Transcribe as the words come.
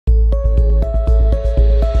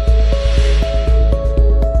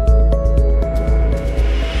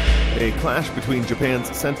clash between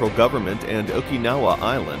Japan's central government and Okinawa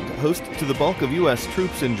Island, host to the bulk of U.S.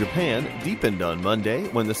 troops in Japan, deepened on Monday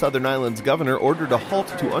when the Southern Island's governor ordered a halt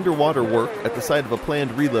to underwater work at the site of a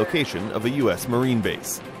planned relocation of a U.S. Marine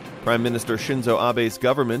base. Prime Minister Shinzo Abe's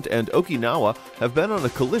government and Okinawa have been on a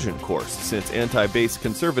collision course since anti-base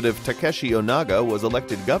conservative Takeshi Onaga was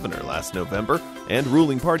elected governor last November and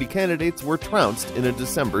ruling party candidates were trounced in a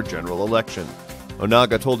December general election.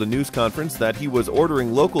 Onaga told a news conference that he was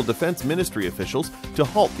ordering local defense ministry officials to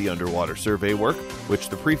halt the underwater survey work, which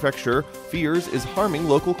the prefecture fears is harming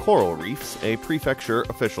local coral reefs, a prefecture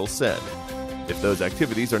official said. If those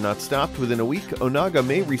activities are not stopped within a week, Onaga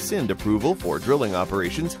may rescind approval for drilling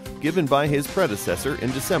operations given by his predecessor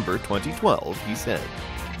in December 2012, he said.